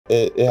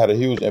it had a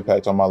huge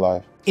impact on my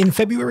life. In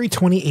February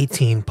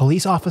 2018,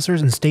 police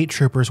officers and state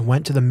troopers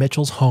went to the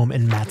Mitchells' home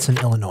in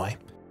Matteson, Illinois.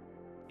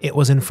 It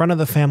was in front of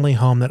the family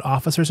home that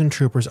officers and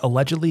troopers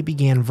allegedly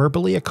began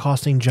verbally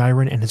accosting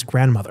Jyran and his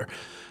grandmother,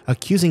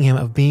 accusing him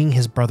of being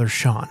his brother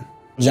Sean.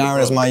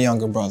 Jyran is my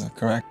younger brother,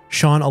 correct?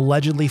 Sean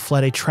allegedly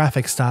fled a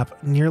traffic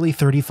stop nearly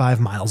 35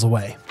 miles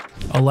away.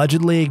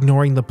 Allegedly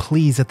ignoring the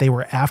pleas that they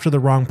were after the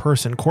wrong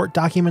person, court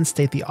documents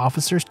state the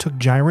officers took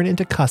Jyran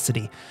into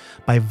custody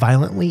by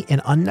violently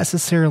and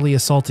unnecessarily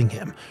assaulting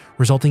him,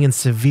 resulting in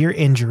severe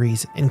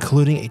injuries,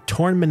 including a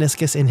torn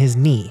meniscus in his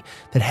knee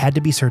that had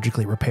to be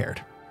surgically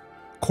repaired.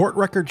 Court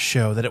records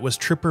show that it was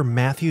Trooper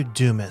Matthew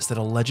Dumais that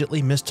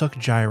allegedly mistook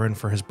Jyran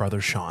for his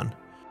brother Sean.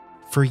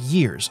 For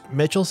years,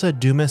 Mitchell said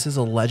Dumais'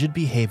 alleged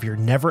behavior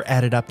never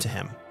added up to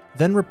him.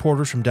 Then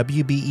reporters from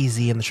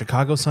WBEZ and the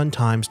Chicago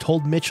Sun-Times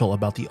told Mitchell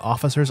about the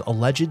officers'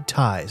 alleged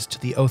ties to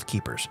the Oath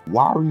Keepers.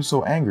 Why are you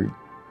so angry?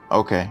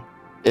 Okay,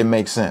 it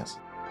makes sense.